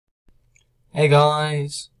Hey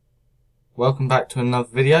guys, welcome back to another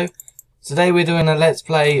video. Today we're doing a let's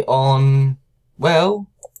play on, well,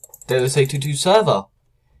 Dota 2 server.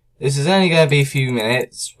 This is only going to be a few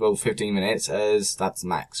minutes, well 15 minutes, as that's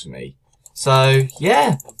max for me. So,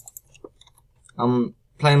 yeah. I'm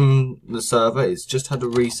playing the server, it's just had a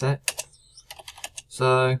reset.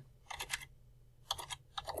 So,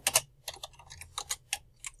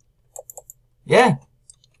 yeah.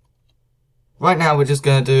 Right now we're just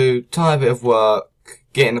going to do a tiny bit of work,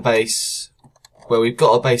 getting a base. Well, we've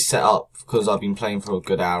got a base set up because I've been playing for a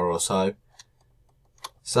good hour or so.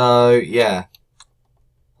 So, yeah.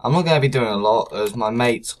 I'm not going to be doing a lot as my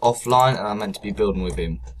mate's offline and I'm meant to be building with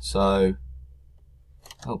him. So,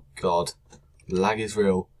 oh god, lag is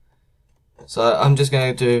real. So, I'm just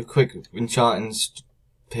going to do a quick enchanting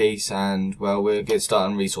piece and, well, we'll get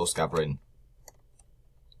started on resource gathering.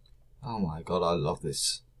 Oh my god, I love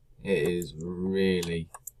this. It is really...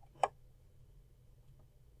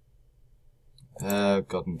 God,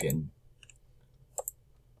 I'm getting...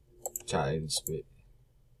 chatted a bit.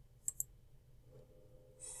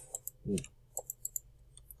 Ooh.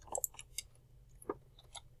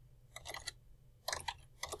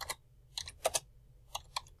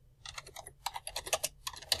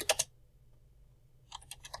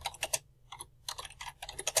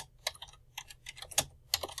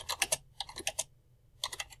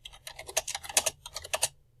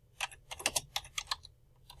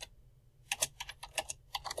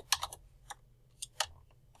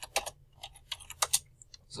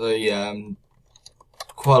 So yeah,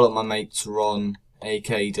 quite a lot of my mates are on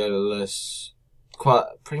AK, Dolorless,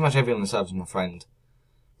 pretty much everyone on the server is my friend.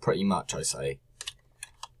 Pretty much, I say.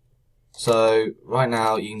 So right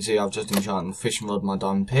now you can see I've just enchanted the fishing rod, my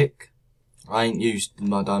diamond pick. I ain't used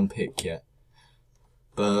my diamond pick yet,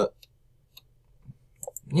 but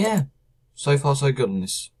yeah, so far so good on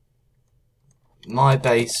this. My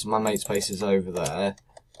mate's base is over there.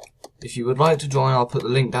 If you would like to join, I'll put the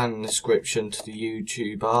link down in the description to the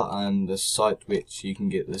YouTuber and the site which you can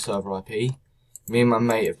get the server IP. Me and my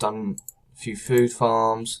mate have done a few food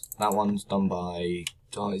farms. That one's done by...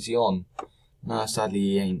 Oh, is he on? No, sadly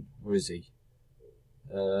he ain't. Where is he?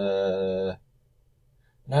 No,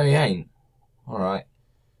 he ain't. Alright.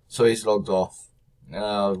 So he's logged off.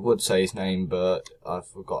 I would say his name, but I've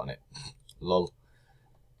forgotten it. Lol.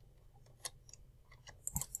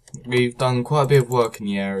 We've done quite a bit of work in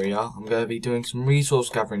the area. I'm going to be doing some resource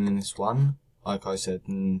gathering in this one, like I said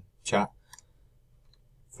in chat,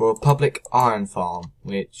 for a public iron farm,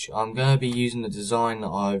 which I'm going to be using the design that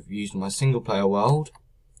I've used in my single player world,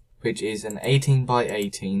 which is an 18 by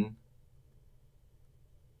 18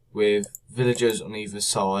 with villagers on either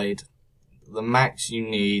side. The max you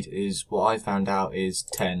need is, what I found out, is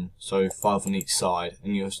 10, so 5 on each side,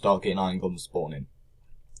 and you'll start getting iron goblins spawning.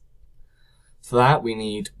 For that we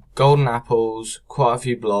need golden apples, quite a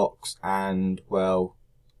few blocks, and, well,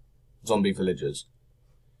 zombie villagers.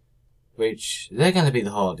 Which, they're going to be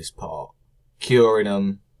the hardest part. Curing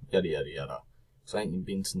them, yada yada yada. Because I ain't even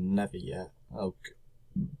been to Nether yet. Oh,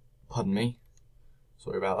 pardon me.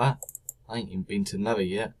 Sorry about that. I ain't even been to Nether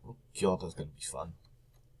yet. Oh god, that's going to be fun.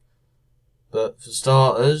 But, for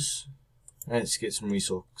starters, let's get some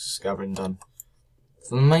resource gathering done.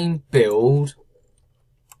 For the main build,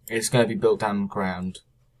 it's going to be built down the ground.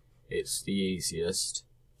 It's the easiest.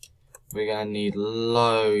 We're going to need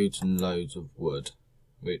loads and loads of wood,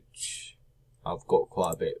 which I've got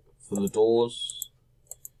quite a bit for the doors.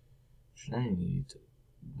 Should only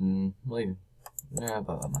need,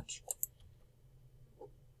 about that much.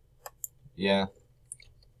 Yeah.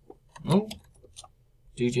 Oh,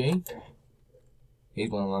 GG. He's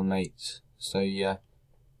one of my mates. So yeah.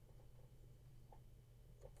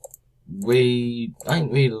 We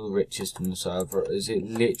ain't really the richest on the server, as it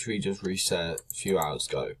literally just reset a few hours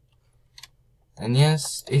ago. And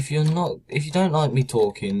yes, if you don't like me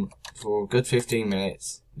talking for a good 15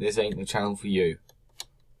 minutes, this ain't the channel for you.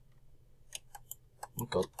 Oh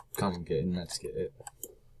god, can't even get in there to get it.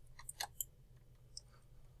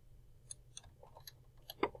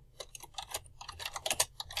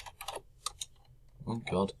 Oh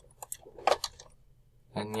god.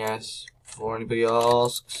 And yes, before anybody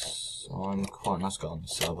asks, I'm quite a nice guy on the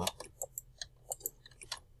server.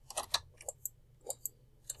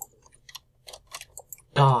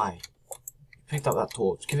 Die! Picked up that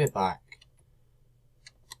torch, give it back.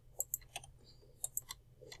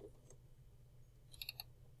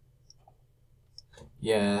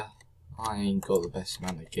 Yeah, I ain't got the best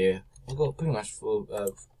amount of gear. I've got pretty much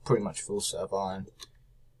full set of iron.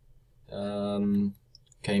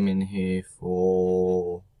 Came in here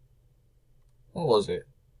for... what was it?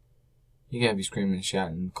 You're going to be screaming and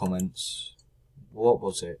shouting in the comments. What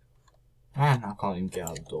was it? Man, I can't even get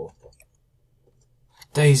out the door.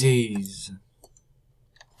 Daisies!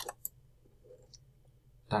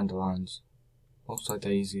 Dandelions. Also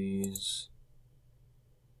daisies.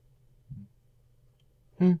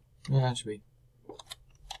 Yeah, that should be.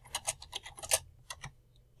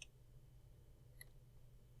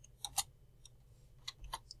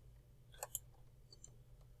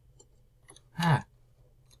 Ah,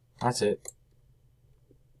 that's it.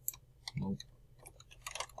 Nope.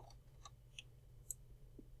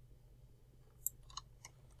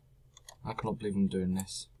 I cannot believe I'm doing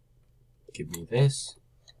this. Give me this.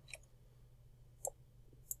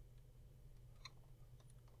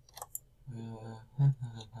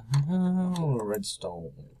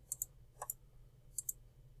 Redstone.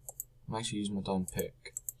 I'm actually using my diamond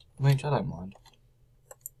pick. Which I don't mind.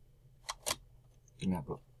 Give me that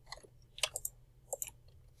block.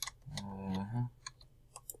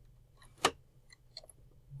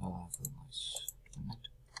 Oh, very nice.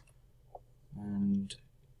 And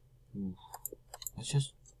let's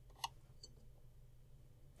just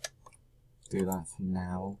do that for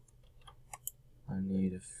now. I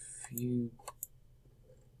need a few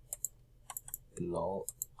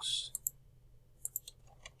blocks.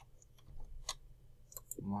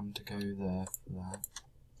 One to go there for that.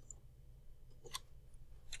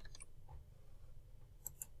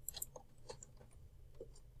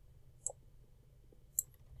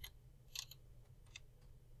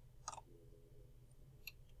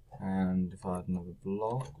 And if I had another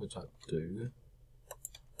block, which I do,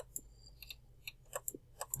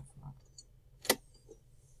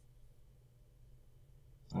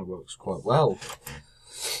 that works quite well.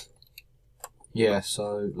 Yeah,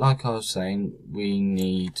 so like I was saying, we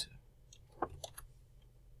need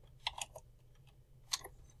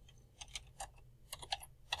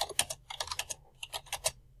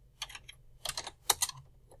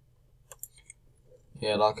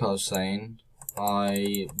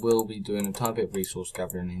I will be doing a tiny bit of resource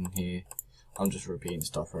gathering in here. I'm just repeating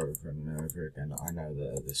stuff over and over again. I know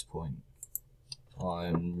that at this point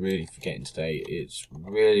I'm really forgetting today. It's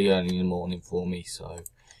really early in the morning for me, so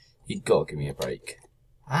you've got to give me a break.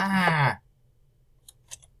 Ah!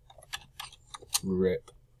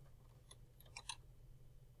 Rip.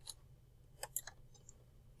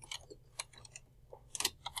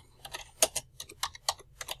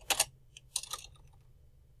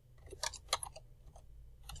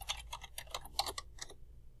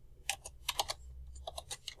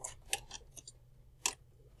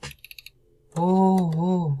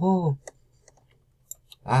 Oh.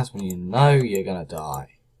 That's when you know you're gonna die.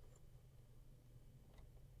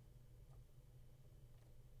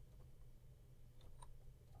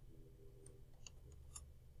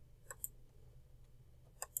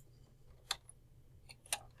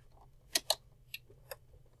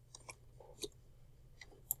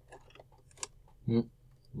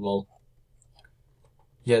 Lol.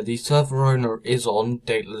 Yeah, the server owner is on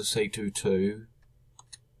dateless822.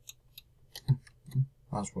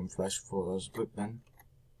 That's one flash before there was a book then.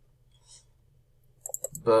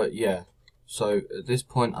 But yeah, so at this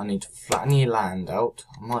point I need to flatten your land out.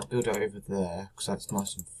 I might build it over there because that's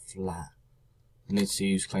nice and flat. I need to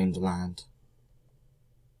see who's claimed the land.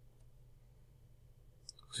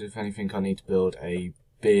 Because if anything, I need to build a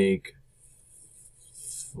big.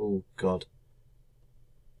 Oh god.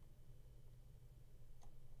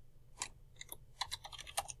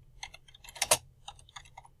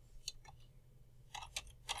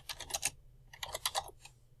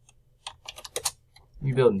 What are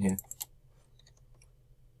you building here?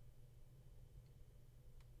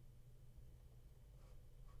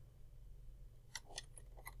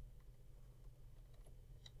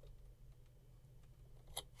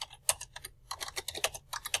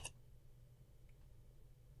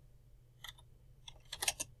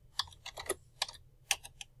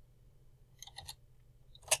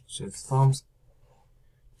 So the farm's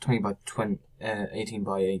 20 by 20, 18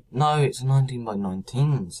 by 8. No, it's 19 by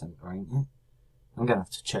 19 centimeter, ain't it? I'm gonna have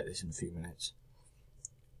to check this in a few minutes.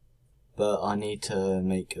 But I need to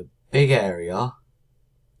make a big area,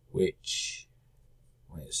 which,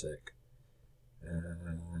 wait a sec.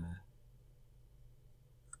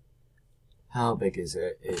 How big is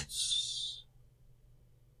it? It's,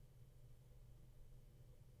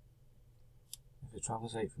 if it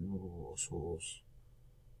travels 8 from the water source.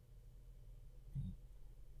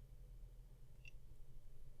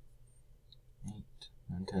 8,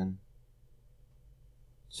 9, 10,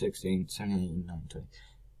 16, 17, 19, 20.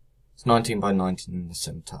 It's 19 by 19 in the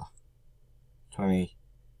centre. 20.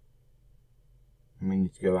 And we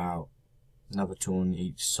need to go out another 2 on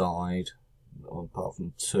each side, apart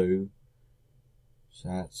from 2. So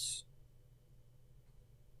that's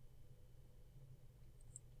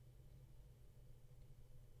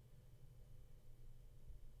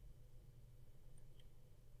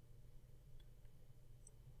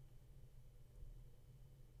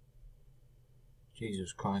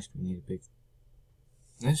Jesus Christ, we need a big...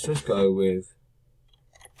 Let's just go with...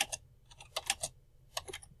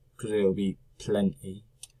 because it'll be plenty.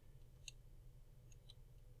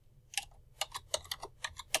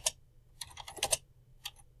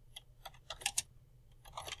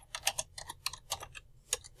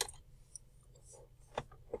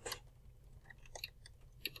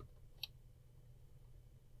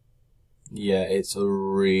 Yeah, it's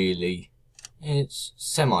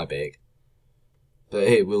semi-big, but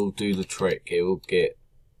it will do the trick. It will get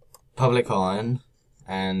public iron,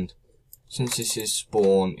 and since this is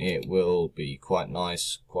spawn, it will be quite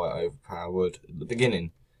nice, quite overpowered at the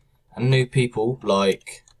beginning. And new people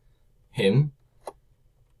like him,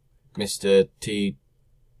 Mr.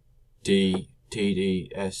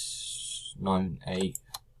 TDS98,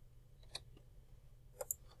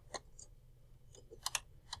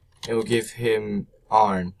 it will give him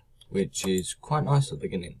iron, which is quite nice at the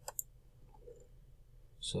beginning.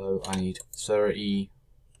 So I need 30.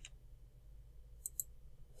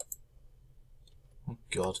 Oh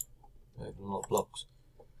god, I have a lot of blocks.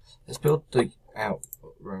 Let's build the outer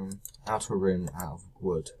room out of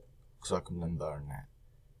wood, because I can then burn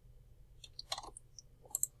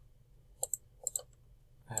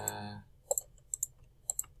that.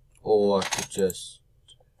 Or I could just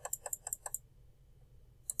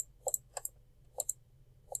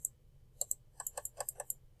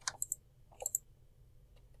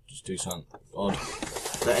do something odd.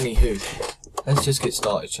 But anywho, let's just get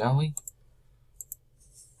started, shall we?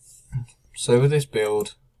 So with this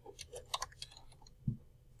build, the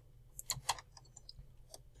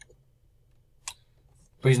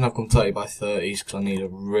reason I've gone 30 by 30 is because I need a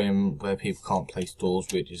rim where people can't place doors,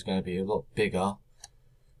 which is going to be a lot bigger.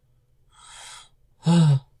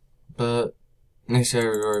 But this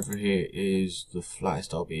area over here is the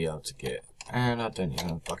flattest I'll be able to get. And I don't even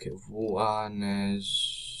have a bucket of water, and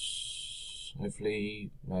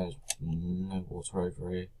hopefully there's no water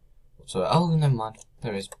over here. So, oh, never mind,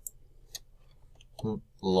 there is.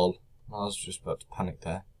 Lol, I was just about to panic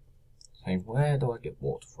there. Saying, where do I get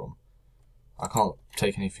water from? I can't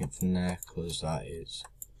take anything from there because that is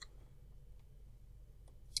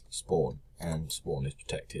spawn, and spawn is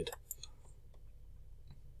protected.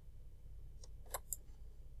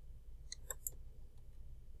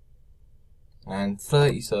 And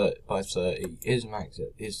 30 by 30 is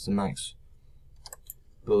the max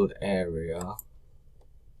build area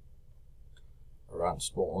around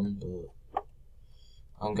spawn, but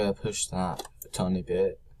I'm going to push that a tiny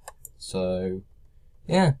bit. So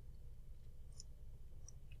yeah,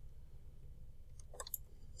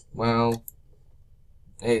 well,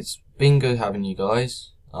 it's been good having you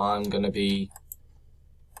guys. I'm going to be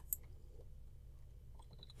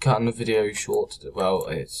cutting the video short. Well,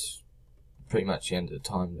 it's pretty much the end of the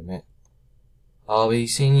time limit. I'll be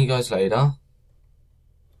seeing you guys later.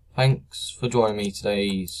 Thanks for joining me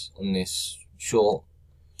today on this short,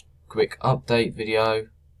 quick update video.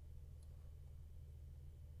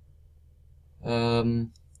 Oh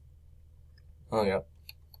yeah.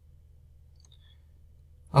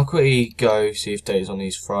 I'll quickly go see if Dave's on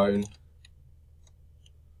his phone.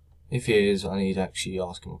 If he is, I need to actually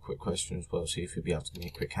ask him a quick question as well, see if he'll be able to give me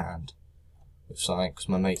a quick hand with something, because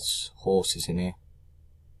my mate's horse is in here.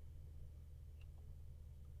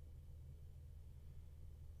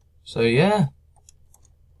 So yeah.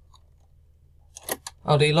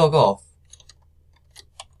 Oh, did he log off?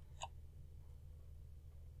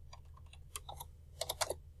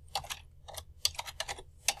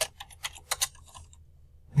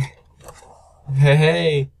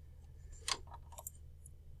 Hey.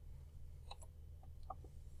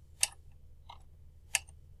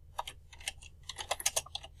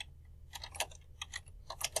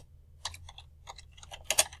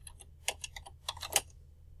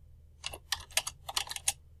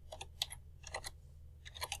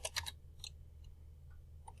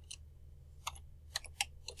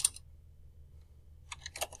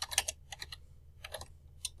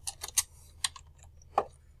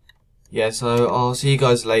 Yeah, so I'll see you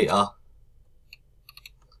guys later.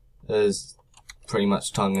 There's pretty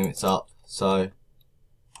much time limits up, so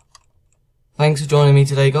thanks for joining me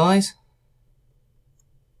today, guys.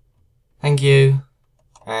 Thank you,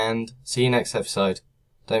 and see you next episode.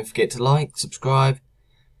 Don't forget to like, subscribe,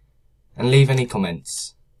 and leave any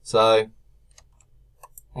comments. So,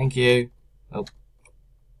 thank you. Oh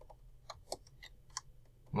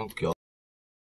God.